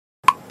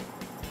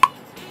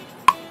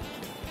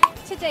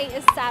Today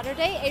is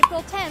Saturday,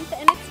 April 10th,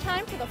 and it's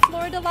time for the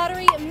Florida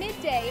Lottery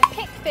Midday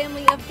Pick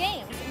family of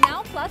games,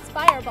 now plus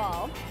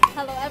Fireball.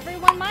 Hello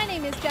everyone, my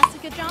name is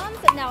Jessica Johns,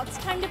 and now it's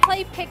time to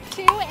play Pick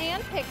 2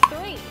 and Pick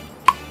 3.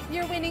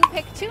 Your winning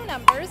Pick 2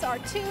 numbers are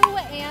 2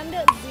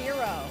 and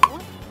 0.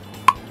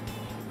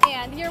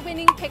 And your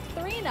winning Pick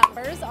 3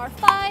 numbers are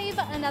 5,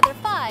 another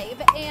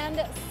 5, and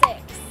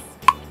 6.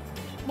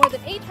 More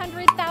than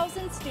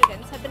 800,000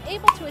 students have been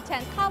able to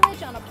attend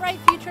college on a Bright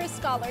Future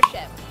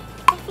scholarship.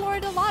 The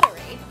Florida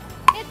Lottery.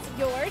 It's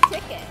your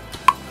ticket.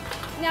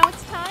 Now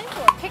it's time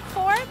for Pick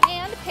 4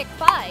 and Pick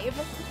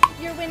 5.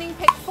 Your winning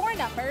Pick 4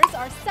 numbers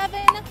are 7,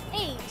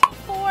 8,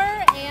 4,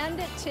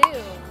 and 2.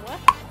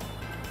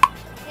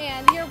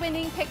 And your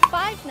winning Pick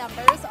 5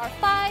 numbers are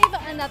 5,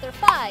 another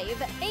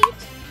 5, 8,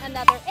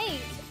 another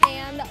 8,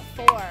 and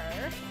 4.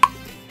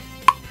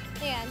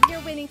 And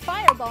your winning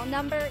Fireball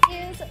number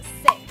is 6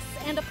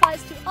 and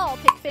applies to all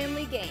Pick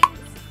family games.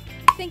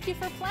 Thank you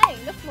for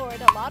playing the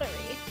Florida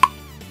Lottery.